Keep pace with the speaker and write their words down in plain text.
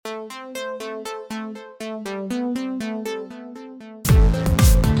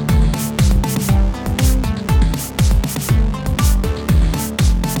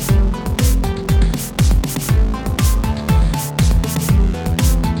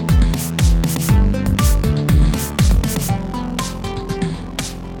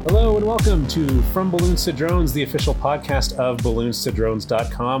and welcome to From Balloons to Drones, the official podcast of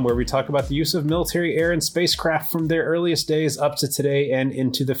balloonstodrones.com, where we talk about the use of military air and spacecraft from their earliest days up to today and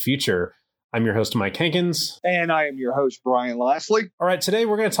into the future. I'm your host, Mike Hankins. And I am your host, Brian Lashley. All right, today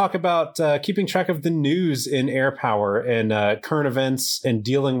we're going to talk about keeping track of the news in air power and current events and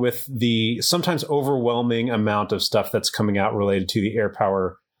dealing with the sometimes overwhelming amount of stuff that's coming out related to the air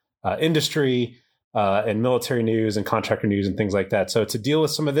power industry and military news and contractor news and things like that. So to deal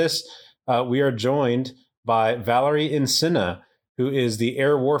with some of this, we are joined by Valerie Encina, who is the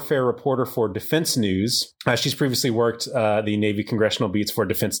air warfare reporter for Defense News. She's previously worked the Navy congressional beats for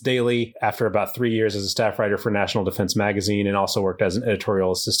Defense Daily after about 3 years as a staff writer for National Defense Magazine, and also worked as an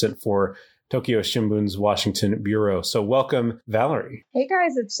editorial assistant for Tokyo Shimbun's Washington bureau. So welcome, Valerie. Hey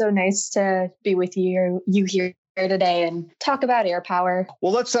guys, it's so nice to be with you here today and talk about air power.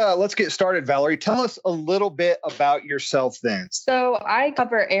 Well, let's get started, Valerie. Tell us a little bit about yourself then. So I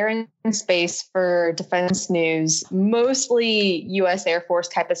cover air and space for Defense News, mostly U.S. Air Force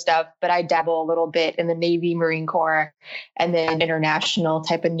type of stuff, but I dabble a little bit in the Navy, Marine Corps, and then international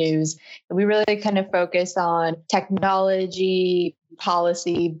type of news. And we really kind of focus on technology,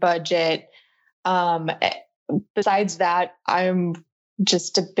 policy, budget. Besides that, I'm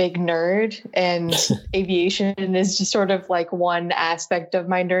just a big nerd, and aviation is just sort of like one aspect of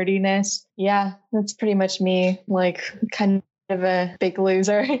my nerdiness. Yeah, that's pretty much me, like kind of a big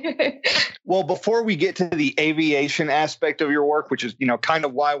loser. Well, before we get to the aviation aspect of your work, which is, kind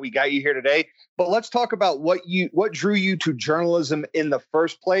of why we got you here today, but let's talk about what drew you to journalism in the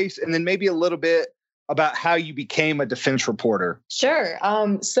first place, and then maybe a little bit about how you became a defense reporter. Sure.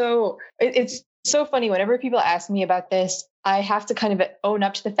 So it's so funny. Whenever people ask me about this, I have to kind of own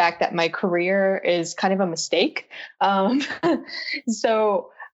up to the fact that my career is kind of a mistake. So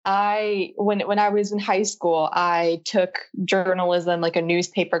when I was in high school, I took journalism, like a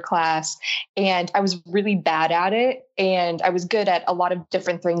newspaper class, and I was really bad at it. And I was good at a lot of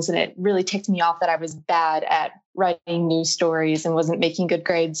different things. And it really ticked me off that I was bad at writing news stories and wasn't making good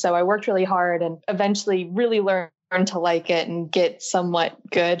grades. So I worked really hard and eventually really learned to like it and get somewhat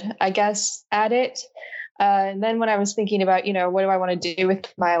good, I guess, at it. And then when I was thinking about, what do I want to do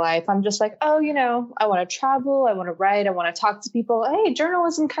with my life? I'm just like, I want to travel. I want to write. I want to talk to people. Hey,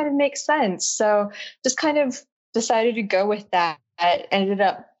 journalism kind of makes sense. So just kind of decided to go with that. I ended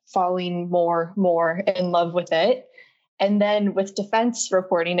up falling more in love with it. And then with defense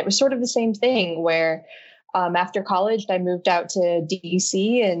reporting, it was sort of the same thing where after college, I moved out to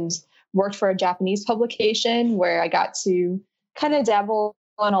DC and worked for a Japanese publication where I got to kind of dabble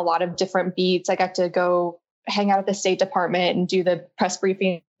on a lot of different beats. I got to go hang out at the State Department and do the press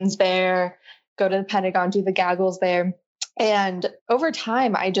briefings there, go to the Pentagon, do the gaggles there. And over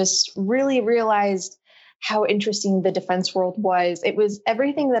time, I just really realized how interesting the defense world was. It was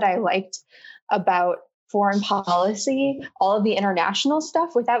everything that I liked about foreign policy, all of the international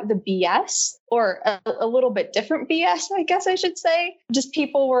stuff without the BS, or a little bit different BS, I guess I should say. Just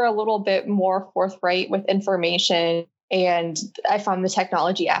people were a little bit more forthright with information. And I found the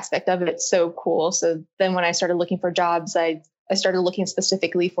technology aspect of it so cool. So then when I started looking for jobs, I started looking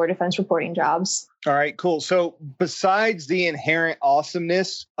specifically for defense reporting jobs. All right, cool. So besides the inherent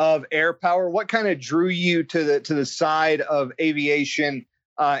awesomeness of air power, what kind of drew you to the side of aviation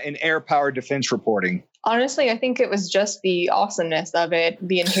and air power defense reporting? Honestly, I think it was just the awesomeness of it,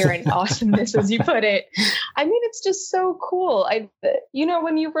 the inherent awesomeness, as you put it. I mean, it's just so cool.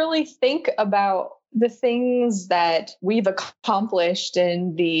 When you really think about the things that we've accomplished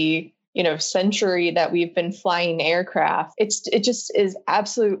in the, century that we've been flying aircraft, it just is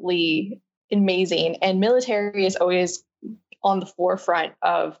absolutely amazing. And military is always on the forefront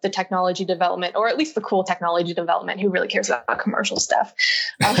of the technology development, or at least the cool technology development. Who really cares about commercial stuff?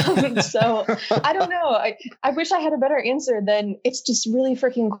 So I don't know. I wish I had a better answer than it's just really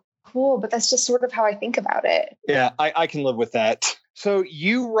freaking cool, but that's just sort of how I think about it. Yeah, I can live with that. So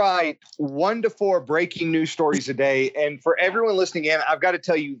you write 1 to 4 breaking news stories a day. And for everyone listening in, I've got to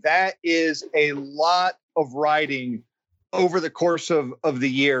tell you, that is a lot of writing over the course of the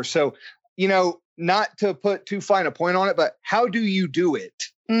year. So, not to put too fine a point on it, but how do you do it?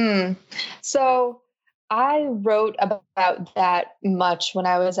 So I wrote about that much when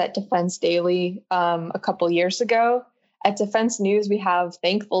I was at Defense Daily a couple years ago. At Defense News, we have,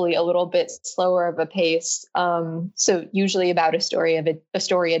 thankfully, a little bit slower of a pace. So usually about a story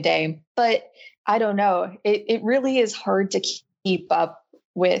a day. But I don't know. It really is hard to keep up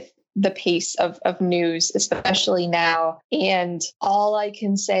with the pace of news, especially now. And all I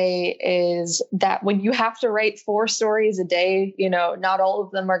can say is that when you have to write 4 stories a day, not all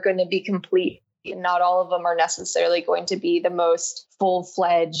of them are going to be complete. Not all of them are necessarily going to be the most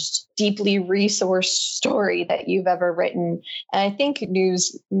full-fledged, deeply resourced story that you've ever written. And I think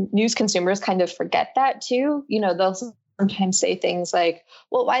news consumers kind of forget that too. They'll sometimes say things like,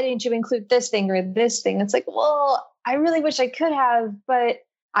 well, why didn't you include this thing or this thing? It's like, well, I really wish I could have, but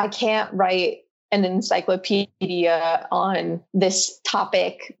I can't write an encyclopedia on this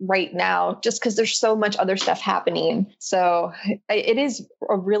topic right now, just because there's so much other stuff happening. So it is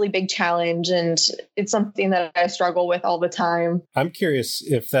a really big challenge, and it's something that I struggle with all the time. I'm curious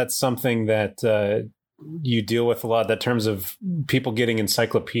if that's something that you deal with a lot, that terms of people getting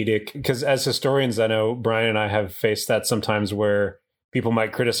encyclopedic, because as historians, I know Brian and I have faced that sometimes where people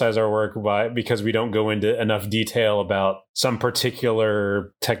might criticize our work because we don't go into enough detail about some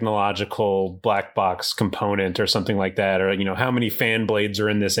particular technological black box component or something like that, or, how many fan blades are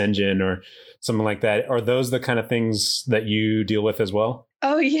in this engine or something like that. Are those the kind of things that you deal with as well?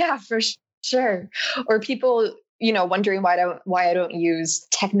 Oh, yeah, for sure. Or people, wondering why I don't use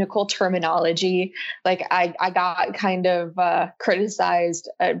technical terminology. Like I got kind of criticized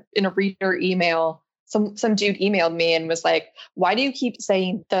in a reader email. Some dude emailed me and was like, why do you keep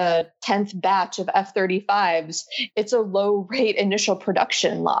saying the 10th batch of F-35s? It's a low rate initial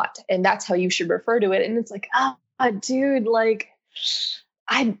production lot, and that's how you should refer to it. And it's like, dude, like,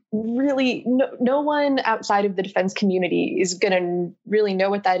 I really, no one outside of the defense community is going to really know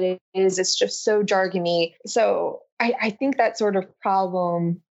what that is. It's just so jargony. So I think that sort of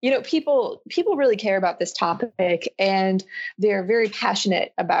problem, people really care about this topic, and they're very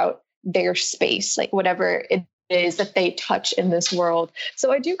passionate about their space, like whatever it is that they touch in this world.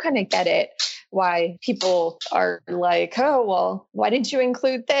 So I do kind of get it, why people are like, oh, well, why didn't you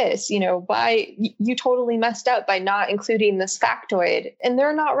include this? Why you totally messed up by not including this factoid. And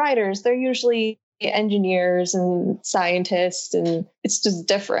they're not writers. They're usually engineers and scientists, and it's just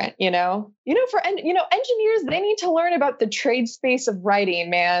different, for engineers, they need to learn about the trade space of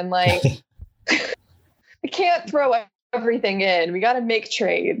writing, man. Like, I can't throw everything in. We got to make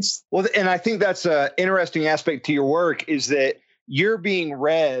trades. Well, and I think that's an interesting aspect to your work, is that you're being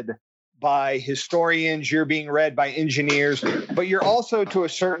read by historians, you're being read by engineers, but you're also to a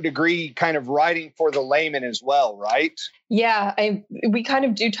certain degree kind of writing for the layman as well, right? Yeah, we kind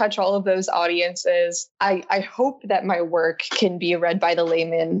of do touch all of those audiences. I hope that my work can be read by the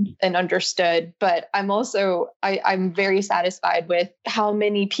layman and understood, but I'm very satisfied with how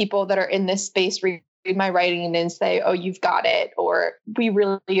many people that are in this space read my writing and say, oh, you've got it, or we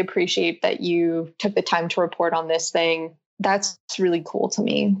really appreciate that you took the time to report on this thing. That's really cool to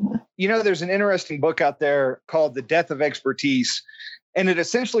me. There's an interesting book out there called The Death of Expertise. And it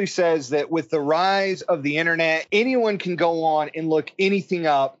essentially says that with the rise of the internet, anyone can go on and look anything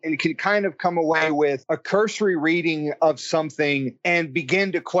up and can kind of come away with a cursory reading of something and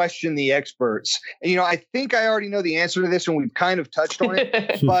begin to question the experts. And, I think I already know the answer to this, and we've kind of touched on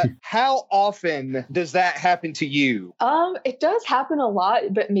it, but how often does that happen to you? It does happen a lot,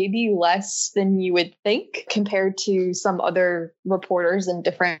 but maybe less than you would think compared to some other reporters in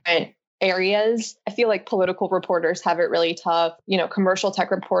different areas. I feel like political reporters have it really tough. Commercial tech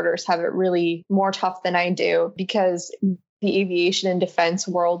reporters have it really more tough than I do, because the aviation and defense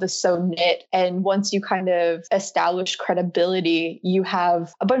world is so knit. And once you kind of establish credibility, you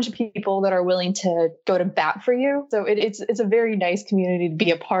have a bunch of people that are willing to go to bat for you. So it's a very nice community to be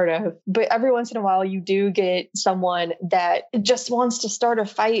a part of. But every once in a while, you do get someone that just wants to start a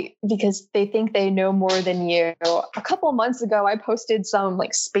fight because they think they know more than you. A couple of months ago, I posted some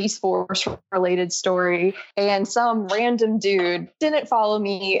like Space Force related story, and some random dude didn't follow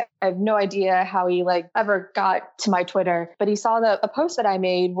me. I have no idea how he ever got to my Twitter. But he saw a post that I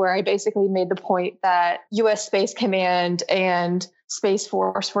made where I basically made the point that U.S. Space Command and Space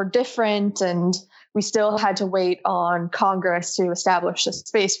Force were different, and we still had to wait on Congress to establish the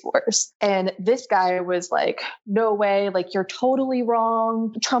Space Force. And this guy was like, no way, you're totally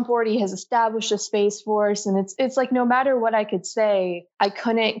wrong. Trump already has established a Space Force. And it's like, no matter what I could say, I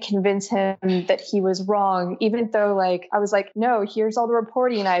couldn't convince him that he was wrong, even though I was like, no, here's all the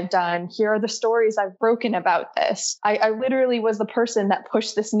reporting I've done. Here are the stories I've broken about this. I literally was the person that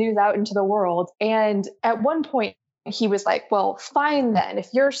pushed this news out into the world. And at one point, he was like, well, fine then. If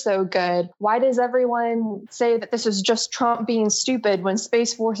you're so good, why does everyone say that this is just Trump being stupid when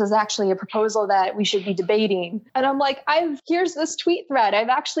Space Force is actually a proposal that we should be debating? And I'm like, here's this tweet thread. I've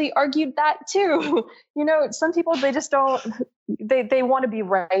actually argued that too. Some people, they just don't they want to be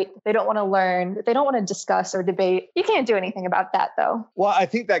right. They don't want to learn. They don't want to discuss or debate. You can't do anything about that, though. Well, I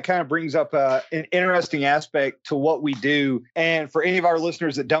think that kind of brings up an interesting aspect to what we do. And for any of our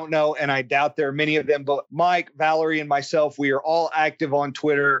listeners that don't know, and I doubt there are many of them, but Mike, Valerie, and myself, we are all active on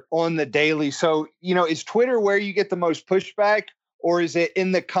Twitter on the daily. So, is Twitter where you get the most pushback? Or is it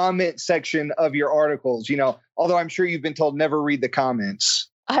in the comment section of your articles? Although I'm sure you've been told never read the comments.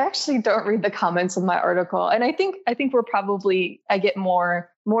 I actually don't read the comments of my article. And I think I get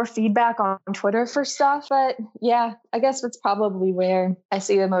more feedback on Twitter for stuff. But yeah, I guess that's probably where I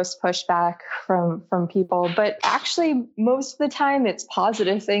see the most pushback from people. But actually, most of the time it's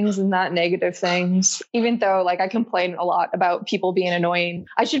positive things and not negative things. Even though I complain a lot about people being annoying,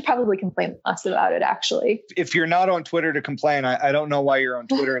 I should probably complain less about it, actually. If you're not on Twitter to complain, I don't know why you're on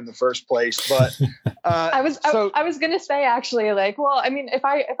Twitter in the first place. But I was going to say, actually,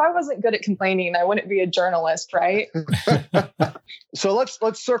 if I wasn't good at complaining, I wouldn't be a journalist, right? So let's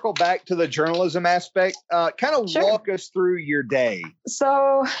circle back to the journalism aspect. Kind of Sure. Walk us through your day.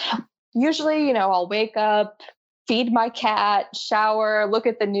 So usually, I'll wake up, feed my cat, shower, look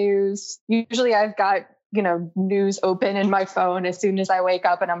at the news. Usually I've got, news open in my phone as soon as I wake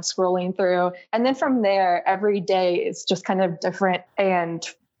up and I'm scrolling through. And then from there, every day is just kind of different and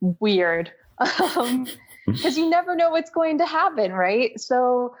weird. Because you never know what's going to happen, right?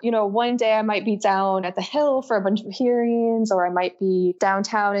 So, one day I might be down at the Hill for a bunch of hearings, or I might be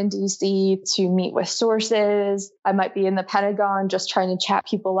downtown in DC to meet with sources. I might be in the Pentagon just trying to chat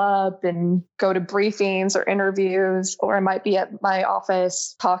people up and go to briefings or interviews, or I might be at my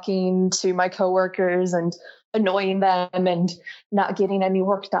office talking to my coworkers and annoying them and not getting any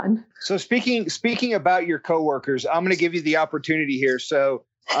work done. So speaking about your coworkers, I'm going to give you the opportunity here. So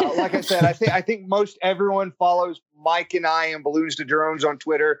like I said, I think most everyone follows Mike and I and Balloons to Drones on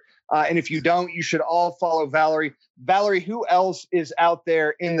Twitter. And if you don't, you should all follow Valerie. Valerie, who else is out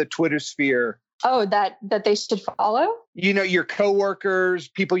there in the Twitter sphere? Oh, that they should follow? Your coworkers,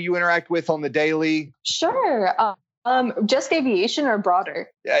 people you interact with on the daily. Sure. Just aviation or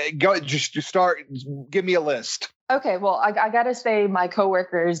broader? Go just start. Give me a list. Okay, well, I got to say my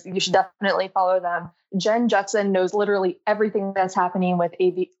coworkers, you should definitely follow them. Jen Judson knows literally everything that's happening with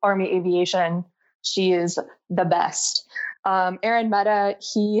Army aviation. She is the best. Aaron Mehta,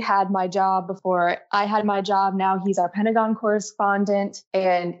 he had my job before I had my job. Now he's our Pentagon correspondent,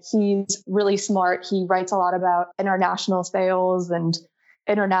 and he's really smart. He writes a lot about international sales and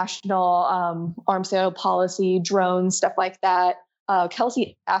international arms sale policy, drones, stuff like that.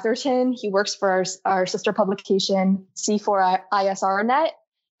 Kelsey Atherton, he works for our sister publication, C4ISRNet.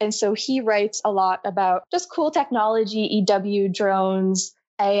 And so he writes a lot about just cool technology, EW, drones,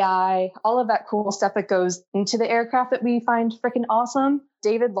 AI, all of that cool stuff that goes into the aircraft that we find freaking awesome.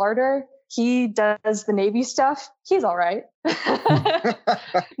 David Larder, he does the Navy stuff. He's all right.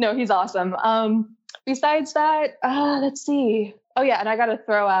 No, he's awesome. Besides that, let's see. Oh yeah, and I got to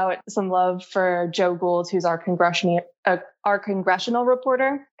throw out some love for Joe Gould, who's our congressional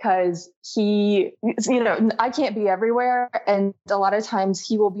reporter, because he, I can't be everywhere, and a lot of times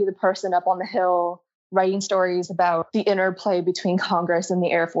he will be the person up on the Hill writing stories about the interplay between Congress and the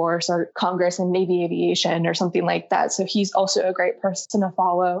Air Force, or Congress and Navy aviation, or something like that. So he's also a great person to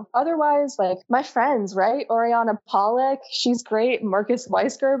follow. Otherwise, my friends, right? Oriana Pollock, she's great. Marcus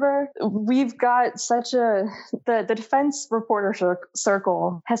Weisgerber. We've got the defense reporter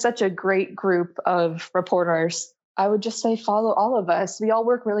circle has such a great group of reporters. I would just say follow all of us. We all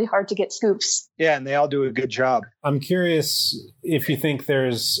work really hard to get scoops. Yeah, and they all do a good job. I'm curious if you think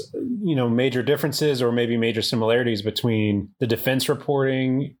there's, major differences or maybe major similarities between the defense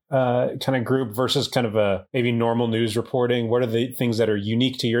reporting kind of group versus kind of a maybe normal news reporting. What are the things that are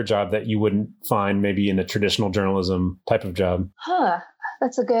unique to your job that you wouldn't find maybe in a traditional journalism type of job?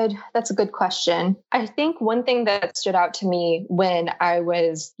 That's a good question. I think one thing that stood out to me when I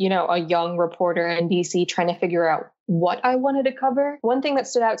was, a young reporter in DC trying to figure out what I wanted to cover, one thing that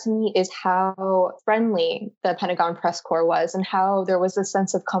stood out to me is how friendly the Pentagon press corps was and how there was a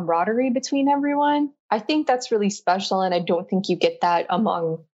sense of camaraderie between everyone. I think that's really special, and I don't think you get that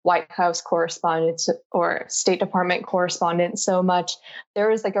among White House correspondents or State Department correspondents so much.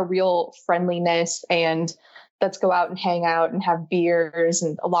 There is a real friendliness, and let's go out and hang out and have beers.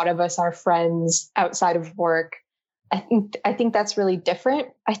 And a lot of us are friends outside of work. I think that's really different.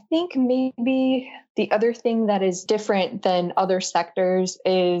 I think maybe the other thing that is different than other sectors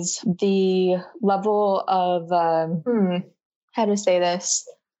is the level of, how to say this?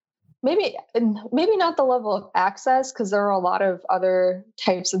 Maybe not the level of access, because there are a lot of other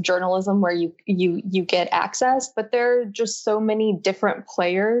types of journalism where you get access, but there are just so many different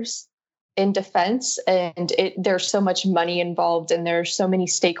players in defense, and there's so much money involved and there's so many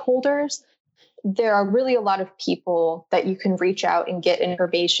stakeholders. There are really a lot of people that you can reach out and get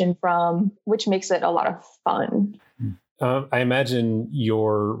information from, which makes it a lot of fun. I imagine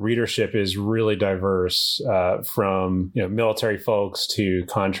your readership is really diverse, from military folks to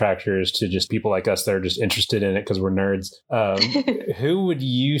contractors to just people like us that are just interested in it because we're nerds. Who would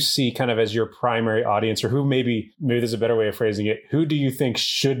you see kind of as your primary audience, or who maybe there's a better way of phrasing it? Who do you think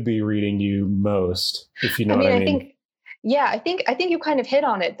should be reading you most, if you know what I mean? I think you kind of hit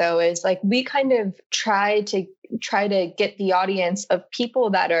on it though, is like we kind of try to get the audience of people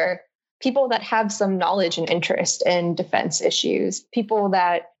that have some knowledge and interest in defense issues, people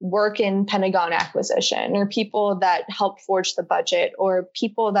that work in Pentagon acquisition, or people that help forge the budget, or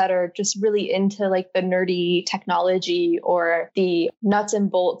people that are just really into like the nerdy technology or the nuts and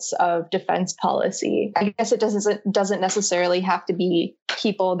bolts of defense policy. I guess it doesn't necessarily have to be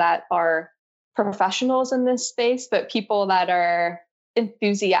people that are professionals in this space, but people that are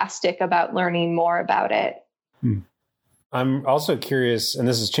enthusiastic about learning more about it. I'm also curious, and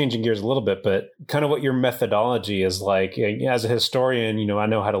this is changing gears a little bit, but kind of what your methodology is like. As a historian, I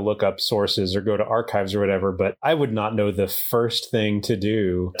know how to look up sources or go to archives or whatever, but I would not know the first thing to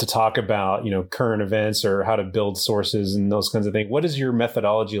do to talk about, current events or how to build sources and those kinds of things. What is your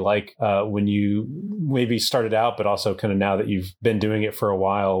methodology like when you maybe started out, but also kind of now that you've been doing it for a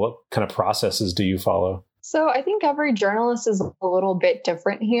while? What kind of processes do you follow? So I think every journalist is a little bit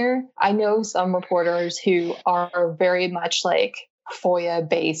different here. I know some reporters who are very much like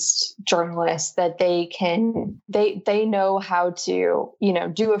FOIA-based journalists, that they know how to,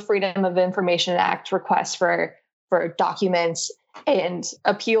 do a Freedom of Information Act request for documents and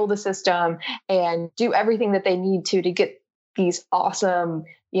appeal the system and do everything that they need to get these awesome,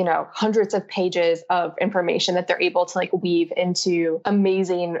 hundreds of pages of information that they're able to like weave into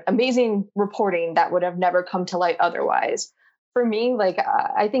amazing reporting that would have never come to light otherwise. For me,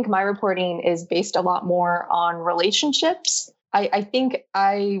 I think my reporting is based a lot more on relationships. I think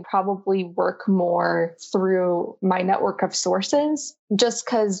I probably work more through my network of sources, just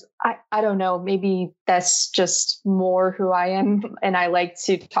because I don't know, maybe that's just more who I am. And I like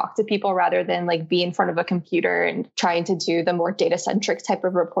to talk to people rather than like be in front of a computer and trying to do the more data centric type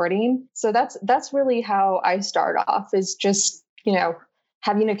of reporting. So that's really how I start off, is just,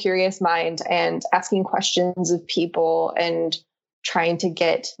 having a curious mind and asking questions of people and trying to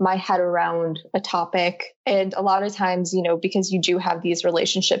get my head around a topic. And a lot of times, because you do have these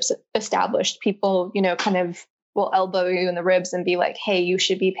relationships established, people, kind of will elbow you in the ribs and be like, hey, you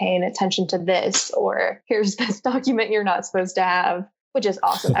should be paying attention to this, or here's this document you're not supposed to have, which is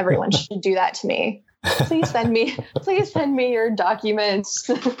awesome. Everyone should do that to me. Please send me your documents.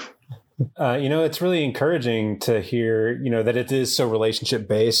 It's really encouraging to hear, that it is so relationship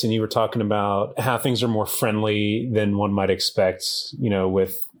based. And you were talking about how things are more friendly than one might expect,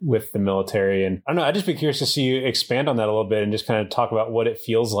 with the military. And I don't know, I'd just be curious to see you expand on that a little bit and just kind of talk about what it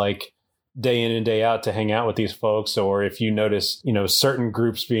feels like day in and day out to hang out with these folks, or if you notice, certain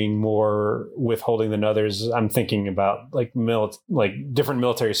groups being more withholding than others. I'm thinking about like different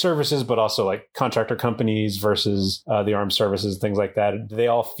military services, but also like contractor companies versus the armed services, things like that. Do they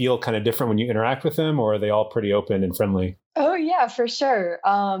all feel kind of different when you interact with them, or are they all pretty open and friendly? Oh yeah, for sure.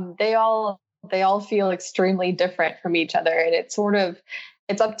 They all feel extremely different from each other, and it's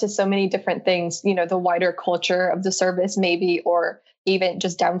up to so many different things, the wider culture of the service maybe, or even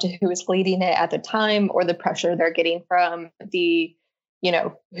just down to who is leading it at the time, or the pressure they're getting from the,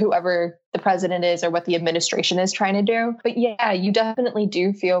 whoever the president is or what the administration is trying to do. But yeah, you definitely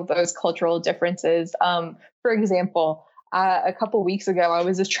do feel those cultural differences. For example, a couple of weeks ago, I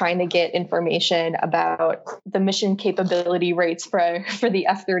was just trying to get information about the mission capability rates for the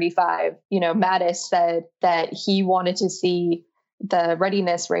F-35. Mattis said that he wanted to see the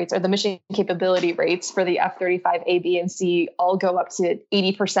readiness rates or the mission capability rates for the F-35 A, B, and C all go up to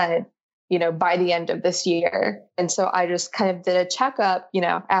 80%, by the end of this year. And so I just kind of did a checkup,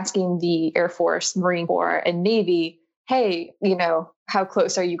 asking the Air Force, Marine Corps, and Navy, hey, how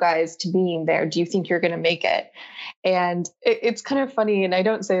close are you guys to being there? Do you think you're going to make it? And it's kind of funny, and I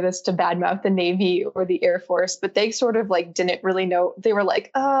don't say this to badmouth the Navy or the Air Force, but they sort of like didn't really know. They were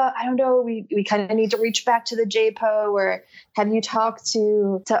like, I don't know, we kind of need to reach back to the JPO, or have you talked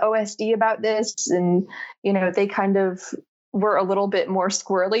to OSD about this? And, they kind of were a little bit more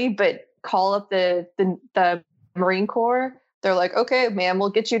squirrely, but call up the Marine Corps. They're like, okay, ma'am,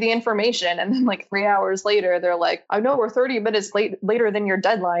 we'll get you the information. And then like 3 hours later, they're like, I know we're 30 minutes later than your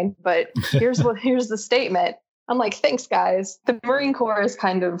deadline, but here's the statement. I'm like, thanks, guys. The Marine Corps is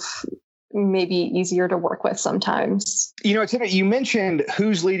kind of maybe easier to work with sometimes. You mentioned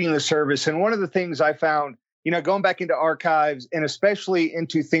who's leading the service. And one of the things I found, going back into archives and especially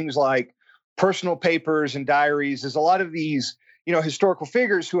into things like personal papers and diaries, is a lot of these, historical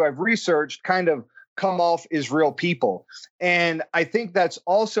figures who I've researched kind of come off as real people. And I think that's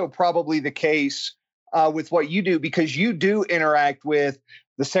also probably the case with what you do, because you do interact with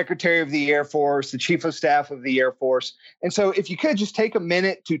the Secretary of the Air Force, the Chief of Staff of the Air Force. And so if you could just take a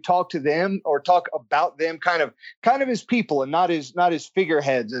minute to talk to them or talk about them kind of as people and not as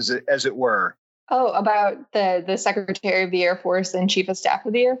figureheads, as it were. Oh, about the Secretary of the Air Force and Chief of Staff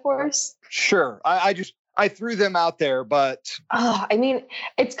of the Air Force? Sure. I threw them out there, but I mean,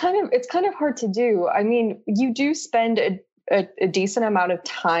 it's kind of hard to do. I mean, you do spend a decent amount of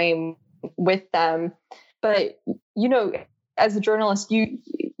time with them, but as a journalist,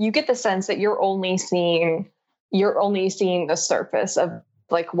 you get the sense that you're only seeing the surface of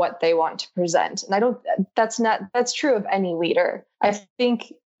like what they want to present. And that's true of any leader. I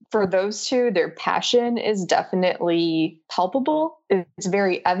think for those two, their passion is definitely palpable. It's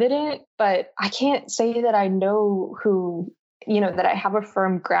very evident, but I can't say that I know that I have a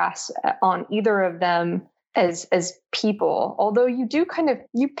firm grasp on either of them as people. Although you do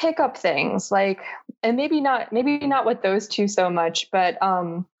you pick up things like, and maybe not with those two so much, but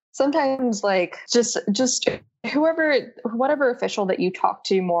sometimes like just whatever official that you talk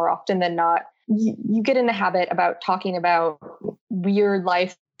to more often than not, you get in the habit about talking about weird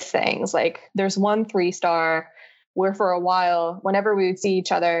life things. Like there's one 3-star where for a while, whenever we would see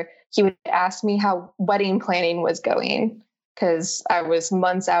each other, he would ask me how wedding planning was going, because I was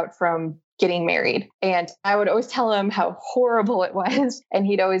months out from getting married. And I would always tell him how horrible it was. And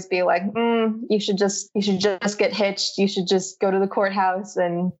he'd always be like, you should just get hitched. You should just go to the courthouse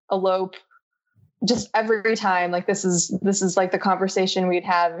and elope. Just every time, like this is like the conversation we'd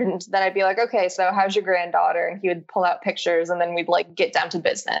have. And then I'd be like, okay, so how's your granddaughter? And he would pull out pictures, and then we'd like get down to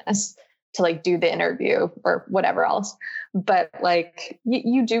business to like do the interview or whatever else. But like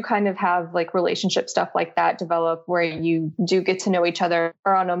you do kind of have like relationship stuff like that develop where you do get to know each other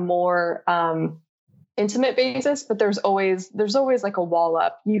or on a more intimate basis, but there's always like a wall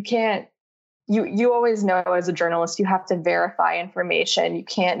up. You always know as a journalist, you have to verify information. You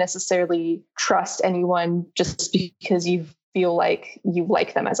can't necessarily trust anyone just because you feel like you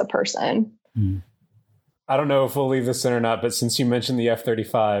like them as a person. I don't know if we'll leave this in or not, but since you mentioned the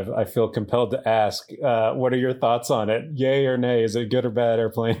F-35, I feel compelled to ask, what are your thoughts on it? Yay or nay? Is it a good or bad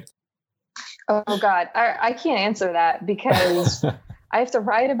airplane? Oh, God. I can't answer that because I have to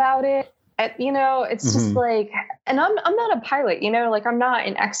write about it. It's just like, and I'm not a pilot, like I'm not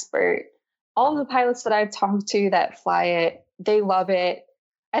an expert. All of the pilots that I've talked to that fly it, they love it.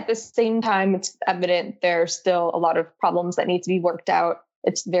 At the same time, it's evident there's still a lot of problems that need to be worked out.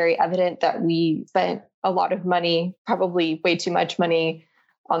 It's very evident that we spent a lot of money, probably way too much money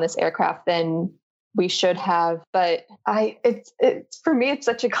on this aircraft than we should have. But it's for me, it's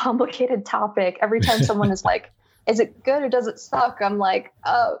such a complicated topic. Every time someone is like, is it good or does it suck? I'm like,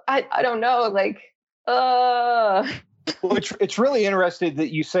 I don't know. Like, Well, it's really interesting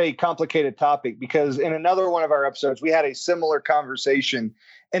that you say complicated topic, because in another one of our episodes, we had a similar conversation,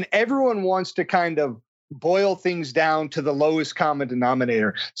 and everyone wants to kind of boil things down to the lowest common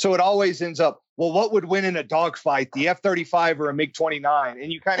denominator. So it always ends up, well, what would win in a dogfight, the F-35 or a MiG-29?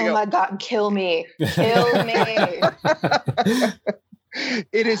 And you kind of go, oh my God, kill me. Kill me.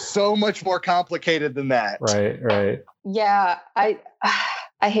 It is so much more complicated than that. Right. Yeah,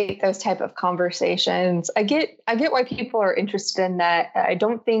 I hate those type of conversations. I get why people are interested in that. I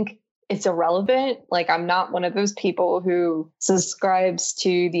don't think it's irrelevant. Like I'm not one of those people who subscribes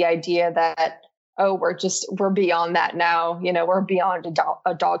to the idea that, oh, we're beyond that now. We're beyond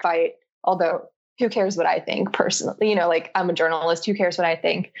a dogfight. Although who cares what I think personally, like I'm a journalist, who cares what I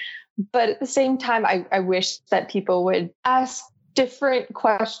think? But at the same time, I wish that people would ask different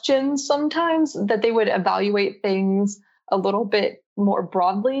questions sometimes, that they would evaluate things a little bit more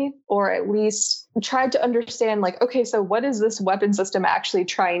broadly, or at least try to understand like, okay, so what is this weapon system actually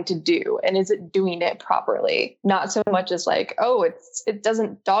trying to do? And is it doing it properly? Not so much as like, oh, it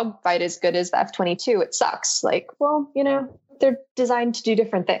doesn't dogfight as good as the F-22. It sucks. Like, well, they're designed to do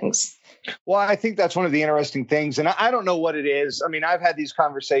different things. Well, I think that's one of the interesting things. And I don't know what it is. I mean, I've had these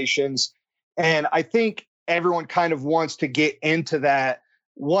conversations, and I think everyone kind of wants to get into that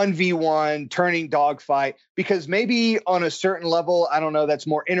 1v1 turning dogfight, because maybe on a certain level, I don't know, that's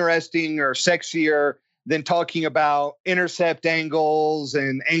more interesting or sexier than talking about intercept angles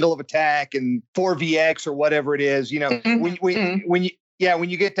and angle of attack and 4VX or whatever it is. When yeah,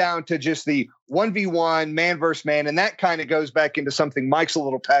 when you get down to just the 1v1 man versus man, and that kind of goes back into something Mike's a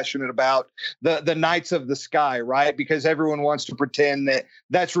little passionate about, the Knights of the Sky, right? Because everyone wants to pretend that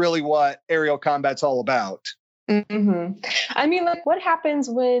that's really what aerial combat's all about. Mm-hmm. I mean, like, what happens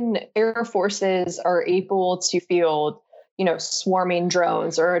when air forces are able to field, swarming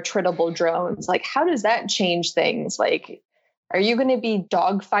drones or attritable drones? Like, how does that change things? Like, are you going to be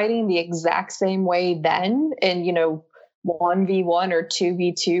dogfighting the exact same way then in, 1v1 or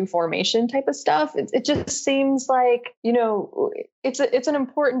 2v2 formation type of stuff? It just seems like, it's an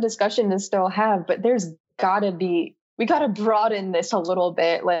important discussion to still have, but we got to broaden this a little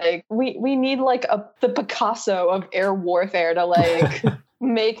bit. Like we need like the Picasso of air warfare to like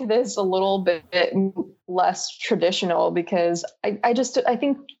make this a little bit less traditional, because I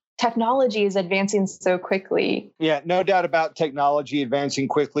think technology is advancing so quickly. Yeah, no doubt about technology advancing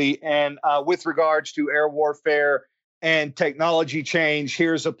quickly. And with regards to air warfare and technology change,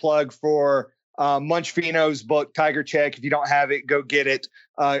 here's a plug for Munch Fino's book, Tiger Check. If you don't have it, go get it.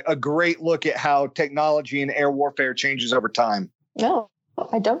 A great look at how technology and air warfare changes over time. No,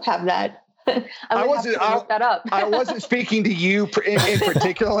 I don't have that. I wasn't look that up. I wasn't speaking to you in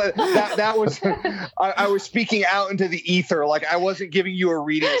particular. That was I was speaking out into the ether. Like I wasn't giving you a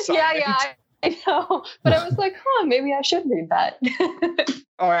reading assignment. Yeah, I know. But I was like, maybe I should read that.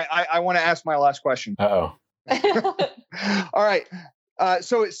 All right, I want to ask my last question. Uh-oh. All right.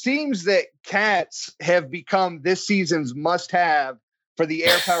 So it seems that cats have become this season's must-have for the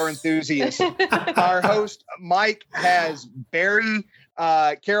air power enthusiasts. Our host, Mike, has Barry.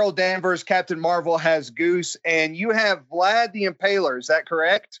 Carol Danvers, Captain Marvel, has Goose. And you have Vlad the Impaler. Is that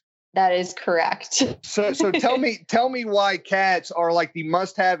correct? That is correct. So tell me why cats are like the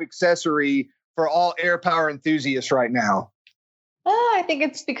must-have accessory for all air power enthusiasts right now. I think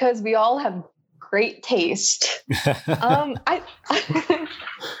it's because we all have great taste. I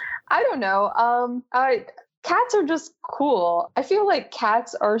don't know. Cats are just cool. I feel like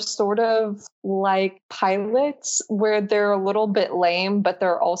cats are sort of like pilots, where they're a little bit lame, but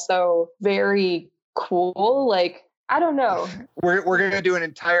they're also very cool. Like, I don't know. We're going to do an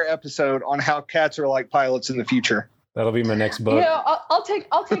entire episode on how cats are like pilots in the future. That'll be my next book. I'll take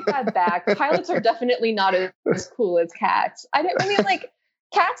that back. Pilots are definitely not as cool as cats. I mean, like,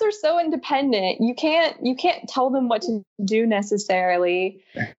 cats are so independent. You can't tell them what to do necessarily.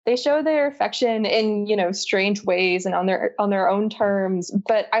 They show their affection in, strange ways and on their own terms.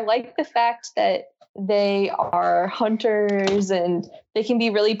 But I like the fact that they are hunters and they can be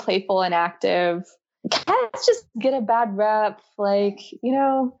really playful and active. Cats just get a bad rep. Like,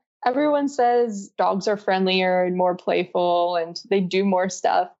 everyone says dogs are friendlier and more playful and they do more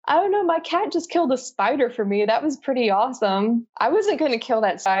stuff. I don't know. My cat just killed a spider for me. That was pretty awesome. I wasn't going to kill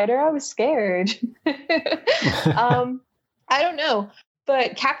that spider. I was scared. I don't know.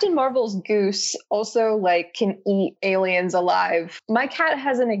 But Captain Marvel's Goose also can eat aliens alive. My cat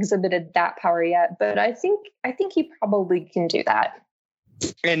hasn't exhibited that power yet, but I think he probably can do that.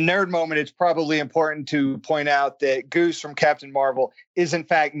 In Nerd Moment, it's probably important to point out that Goose from Captain Marvel is, in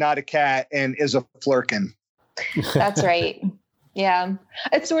fact, not a cat and is a flurkin. That's right. Yeah.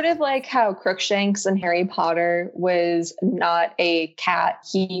 It's sort of like how Crookshanks in Harry Potter was not a cat.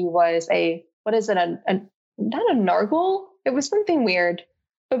 He was not a nargle? It was something weird.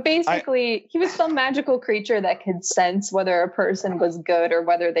 But basically, he was some magical creature that could sense whether a person was good or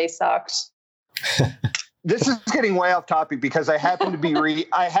whether they sucked. This is getting way off topic because I happen to be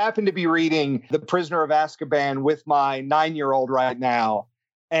reading The Prisoner of Azkaban with my 9-year-old right now,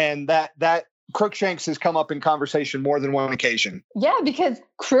 and that Crookshanks has come up in conversation more than one occasion. Yeah, because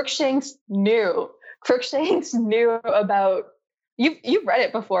Crookshanks knew about you've read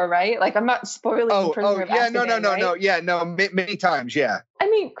it before, right? Like, I'm not spoiling The Prisoner of Azkaban. No, many times, yeah. I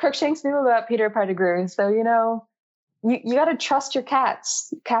mean, Crookshanks knew about Peter Pettigrew, so you got to trust your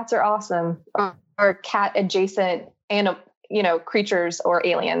cats. Cats are awesome. Or cat adjacent creatures or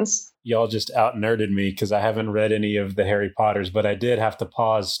aliens. Y'all just out nerded me because I haven't read any of the Harry Potters, but I did have to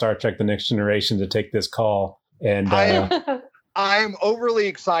pause Star Trek The Next Generation to take this call. And I'm overly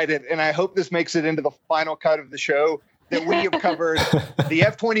excited, and I hope this makes it into the final cut of the show, that we have covered the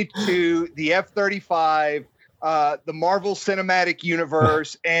F-22, the F-35, the Marvel Cinematic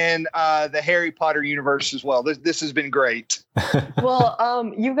Universe, and the Harry Potter universe as well. This has been great.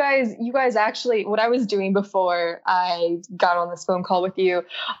 Well, you guys actually, what I was doing before I got on this phone call with you,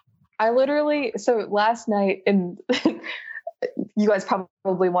 so last night, and you guys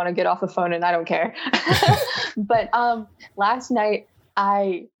probably want to get off the phone and I don't care. But last night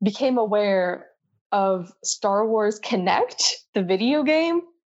I became aware of Star Wars Kinect, the video game.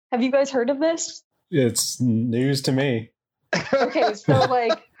 Have you guys heard of this? It's news to me. Okay, so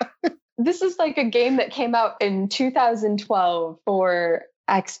like this is like a game that came out in 2012 for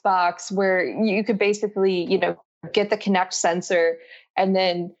Xbox where you could basically, get the Kinect sensor, and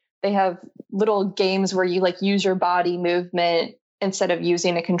then they have little games where you like use your body movement instead of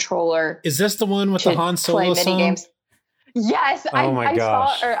using a controller. Is this the one with the Han Solo song? Games. Yes, oh my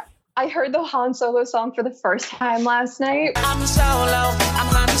gosh. I heard the Han Solo song for the first time last night. I'm Solo,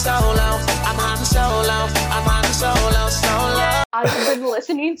 I'm Han Solo, I'm Han Solo, I'm Han Solo, solo. I've been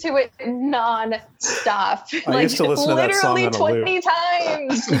listening to it non-stop. I used to listen to that song on a loop. Literally 20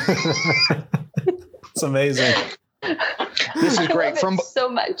 times. It's amazing. This is great. From so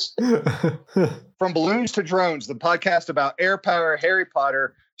much. From Balloons to Drones, the podcast about air power, Harry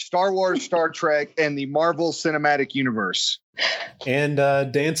Potter, Star Wars, Star Trek, and the Marvel Cinematic Universe. And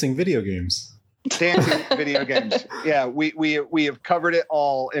dancing video games. Dancing video games. Yeah, we have covered it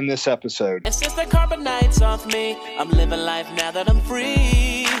all in this episode. And since the carbonites off me, I'm living life now that I'm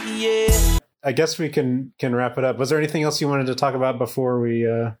free. Yeah. I guess we can wrap it up. Was there anything else you wanted to talk about before we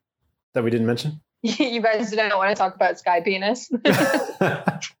that we didn't mention? You guys didn't want to talk about Sky Penis? We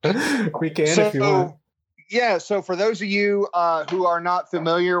can if you want. Yeah, so for those of you who are not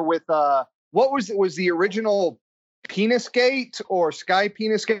familiar with what was the original Penis Gate or Sky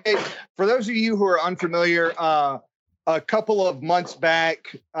Penis Gate? For those of you who are unfamiliar, a couple of months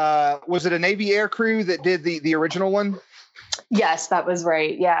back, was it a Navy air crew that did the original one? Yes, that was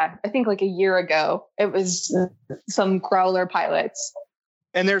right. Yeah, I think like a year ago. It was some Growler pilots.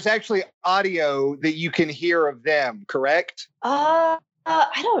 And there's actually audio that you can hear of them, correct? I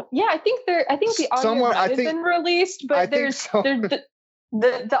think the audio might have been released, but the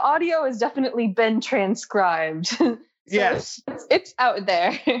audio has definitely been transcribed. So yes, it's out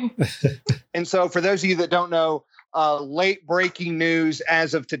there. And so for those of you that don't know, late breaking news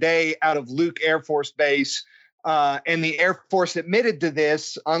as of today out of Luke Air Force Base, and the Air Force admitted to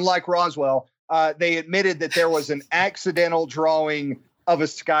this, unlike Roswell, they admitted that there was an accidental drawing of a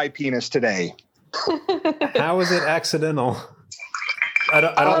sky penis today. How is it accidental? I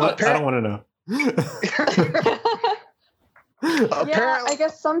don't want to know. Yeah, I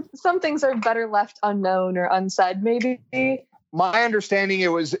guess some things are better left unknown or unsaid, maybe. My understanding, it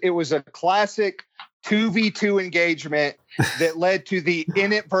was a classic 2v2 engagement that led to the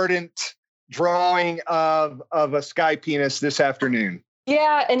inadvertent drawing of a sky penis this afternoon.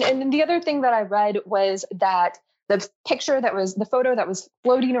 Yeah, and the other thing that I read was that the photo that was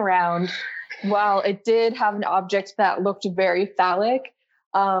floating around, while it did have an object that looked very phallic,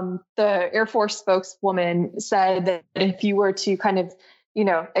 the Air Force spokeswoman said that if you were to kind of,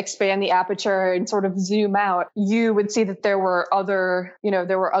 expand the aperture and sort of zoom out, you would see that there were other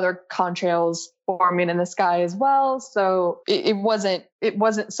contrails forming in the sky as well. So it wasn't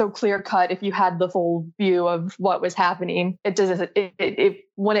so clear cut if you had the full view of what was happening. It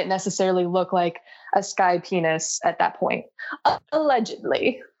wouldn't necessarily look like a sky penis at that point,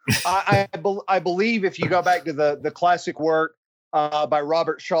 allegedly. I believe if you go back to the classic work by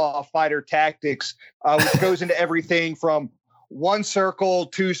Robert Shaw, Fighter Tactics, which goes into everything from one circle,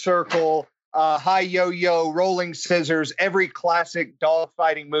 two circle, high yo-yo, rolling scissors, every classic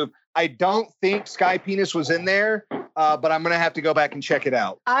dogfighting move. I don't think Sky Penis was in there, but I'm going to have to go back and check it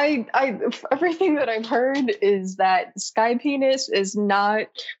out. Everything that I've heard is that Sky Penis is not,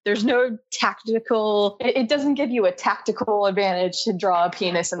 there's no tactical, it doesn't give you a tactical advantage to draw a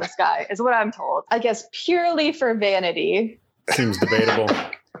penis in the sky, is what I'm told. I guess purely for vanity. Seems debatable.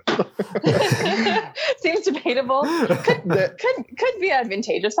 Seems debatable. Could be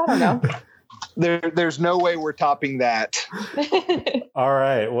advantageous. I don't know. There's no way we're topping that. All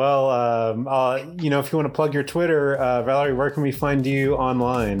right. Well, if you want to plug your Twitter, Valerie, where can we find you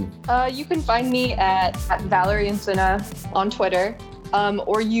online? You can find me at Valerie Encina on Twitter.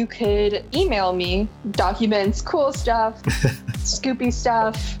 Or you could email me documents, cool stuff, scoopy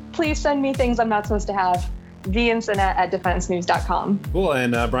stuff. Please send me things I'm not supposed to have. theinternet@defensenews.com. Cool.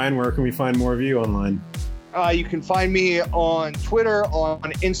 And Brian, where can we find more of you online? You can find me on Twitter,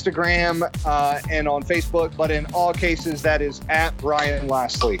 on Instagram, and on Facebook, but in all cases, that is at Brian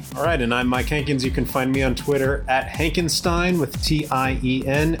Lastly. All right, and I'm Mike Hankins. You can find me on Twitter at Hankenstein with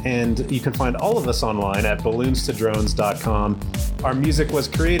T-I-E-N, and you can find all of us online at balloonstodrones.com. Our music was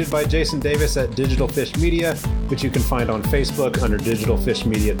created by Jason Davis at Digital Fish Media, which you can find on Facebook under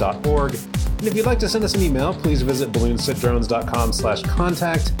digitalfishmedia.org. And if you'd like to send us an email, please visit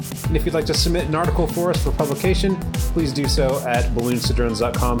balloonstodrones.com/contact. And if you'd like to submit an article for us for publication, please do so at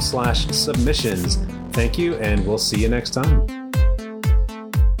balloonstodrones.com/submissions. Thank you, and we'll see you next time.